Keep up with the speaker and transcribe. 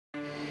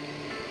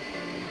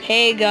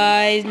Hey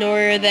guys,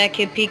 Nora that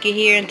Kid Pika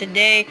here, and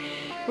today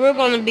we're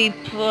gonna be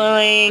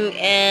playing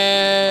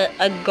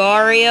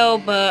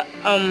Agario, but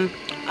I'm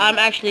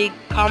actually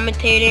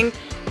commentating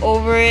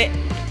over it,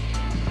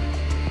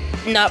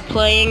 not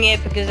playing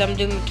it because I'm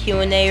doing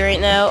Q&A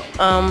right now.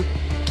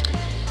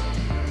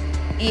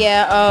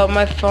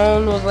 My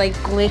phone was like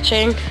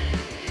glitching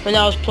when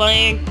I was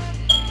playing.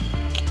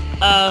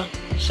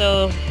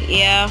 So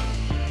yeah,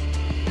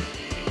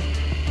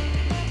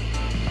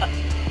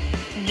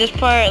 this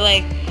part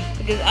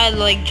because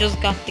I just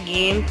got the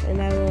game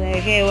and I was like,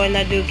 hey, why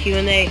not do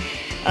Q&A?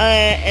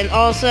 And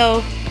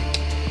also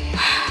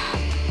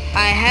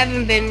I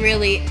haven't been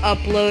really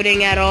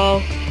uploading at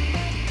all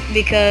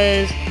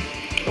because,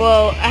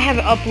 well, I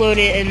haven't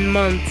uploaded in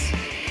months.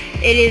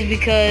 It is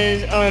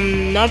because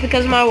not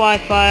because of my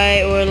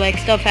Wi-Fi or like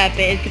stuff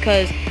happened. It's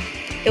because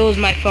it was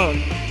my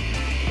phone.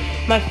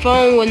 My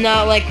phone would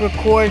not like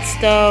record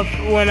stuff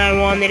when I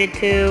wanted it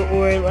to,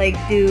 or like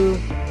do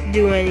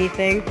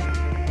anything.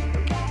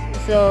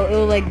 So it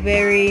was like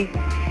very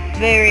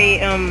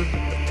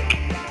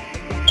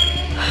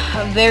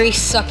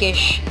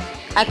suckish.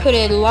 I could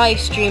have live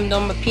streamed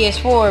on my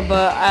PS4,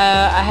 but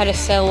I had to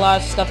set a lot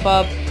of stuff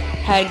up.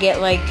 Had to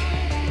get like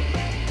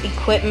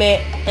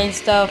equipment and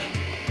stuff.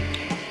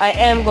 I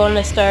am going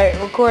to start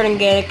recording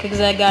again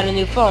because I got a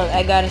new phone.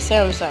 I got a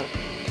Samsung.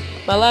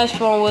 My last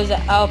phone was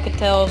an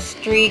Alcatel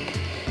Streak.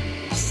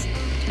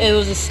 It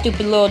was a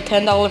stupid little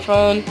 $10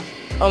 phone.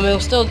 It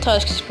was still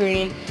touch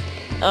screen.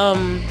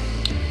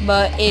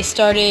 But it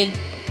started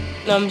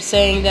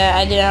saying that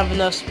I didn't have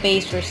enough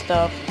space for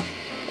stuff,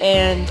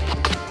 and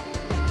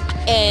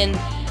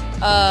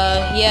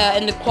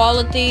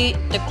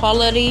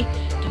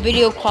the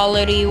video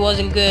quality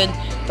wasn't good.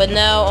 But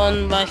now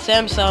on my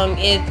Samsung,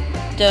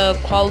 the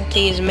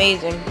quality is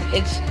amazing.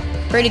 It's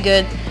pretty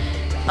good.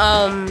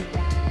 And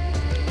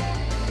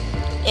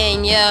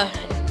yeah,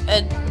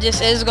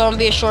 this is gonna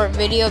be a short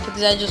video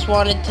because I just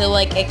wanted to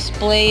like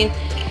explain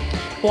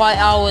why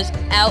I was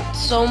out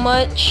so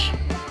much.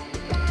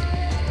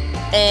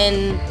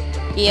 And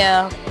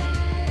yeah,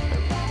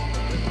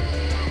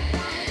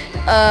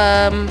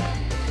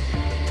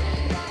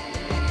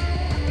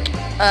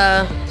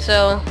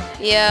 so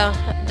yeah,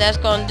 that's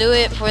gonna do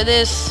it for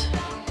this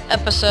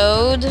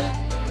episode.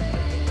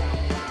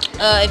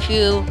 If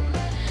you,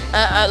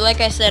 like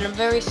I said, I'm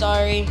very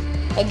sorry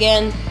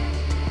again.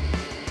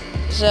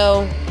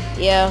 So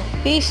yeah,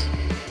 peace.